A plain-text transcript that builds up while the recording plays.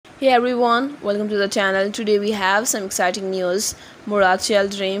Hey everyone, welcome to the channel. Today we have some exciting news. Murat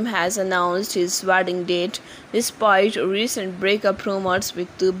Yıldırım has announced his wedding date despite recent breakup rumors with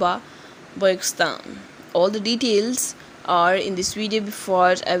Tuba Büyüküstün. All the details are in this video.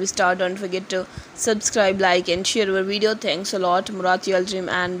 Before we start, don't forget to subscribe, like and share our video. Thanks a lot. Murat Yıldırım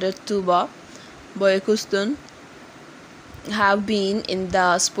and Tuba Büyüküstün have been in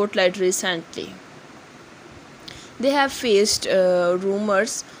the spotlight recently. They have faced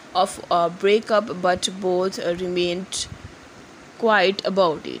rumors of a breakup, but both remained quiet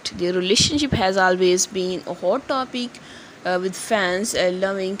about it. Their relationship has always been a hot topic, with fans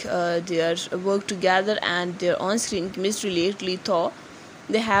loving their work together and their on-screen chemistry lately. Though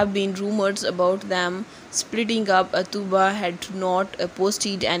there have been rumors about them splitting up, Tuba had not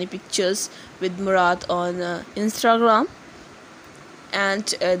posted any pictures with Murat on Instagram, and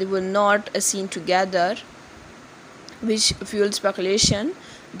they were not seen together, which fueled speculation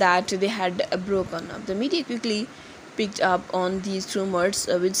that they had broken up. The media quickly picked up on these rumors,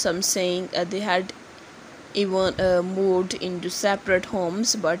 with some saying they had even moved into separate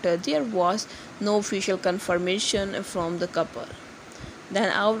homes, but there was no official confirmation from the couple.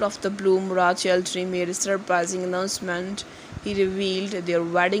 Then, out of the blue, Murat Yıldırım made a surprising announcement. He revealed their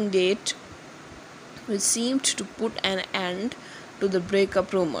wedding date, which seemed to put an end to the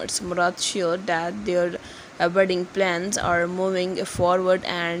breakup rumors. Murat shared that their wedding plans are moving forward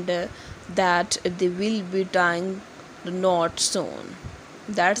and that they will be tying the knot soon.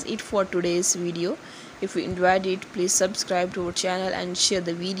 That's it for today's video. If you enjoyed it, please subscribe to our channel and share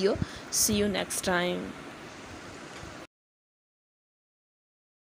the video. See you next time.